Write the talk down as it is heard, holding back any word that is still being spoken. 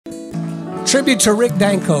Tribute to Rick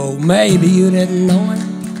Danko. Maybe you didn't know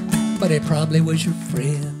him, but he probably was your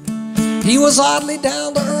friend. He was oddly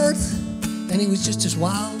down to earth, and he was just as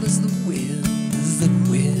wild as the wind, as the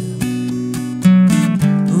wind.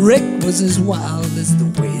 Rick was as wild as the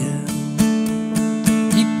wind.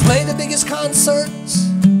 He played the biggest concerts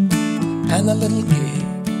and the little gig.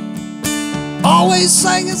 Always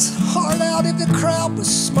sang his heart out if the crowd was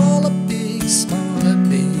small or big, small or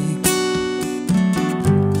big.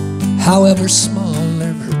 However small,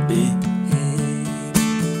 ever big.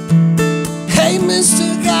 Hey,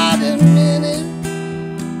 Mr. Got a minute?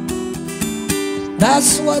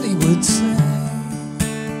 That's what he would say.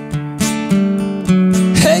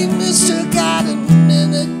 Hey, Mr. Got a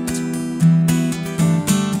minute?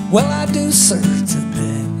 Well, I do, sir,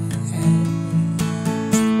 today.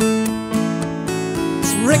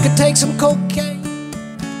 Rick could take some cocaine,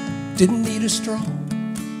 didn't need a straw.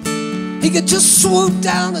 He could just swoop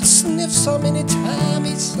down and sniff some anytime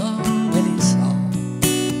he saw, when he saw.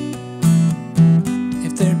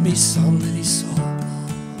 If there'd be some that he saw.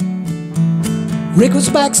 Rick was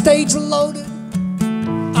backstage loaded,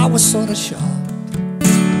 I was sort of shocked.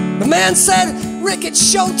 The man said, Rick, it's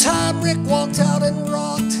showtime. Rick walked out and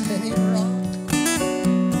rocked, and he rocked.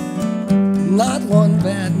 Not one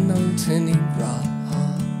bad note, and he rocked.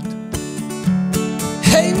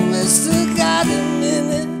 Hey, Mr. Got a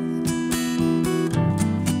minute?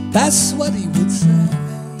 That's what he would say.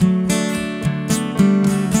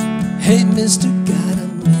 Hey, Mr. Got a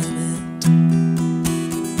minute?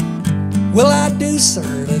 Well, I do,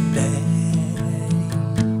 sir, today.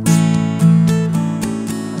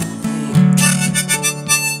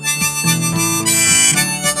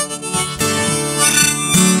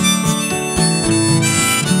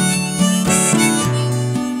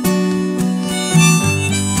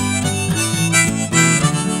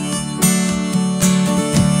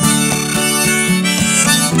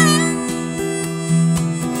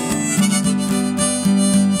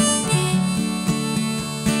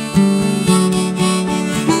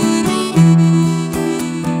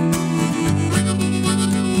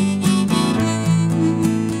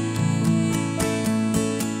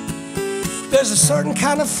 There's a certain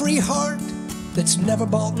kind of free heart that's never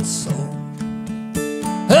bought and sold.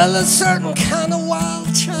 And a certain kind of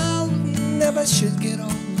wild child never should get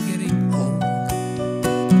old, getting old.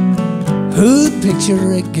 Who'd picture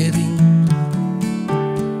Rick getting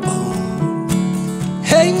old?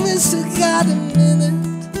 Hey, Mr. Got a minute?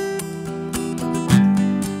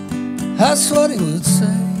 That's what he would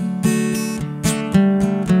say.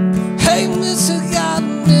 Hey, Mr. Got a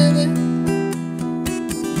minute?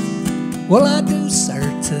 Well, I do, sir,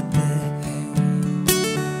 today.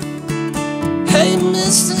 Hey,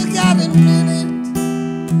 Mister, got a minute?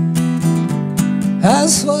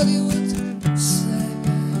 That's what he would say.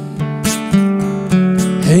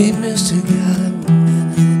 Hey, Mister, got a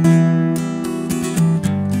minute?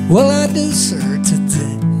 Well, I do, sir,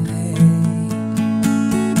 today.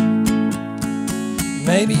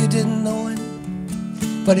 Maybe you didn't know him,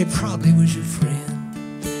 but he probably was your friend.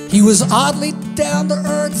 He was oddly down to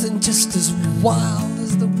earth and just as wild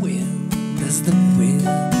as the wind, as the wind.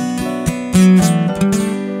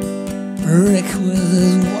 Rick was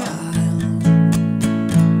as wild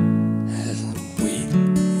as the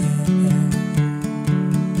wind.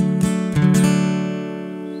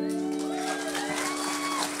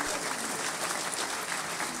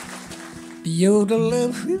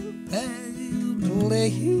 Yodelin,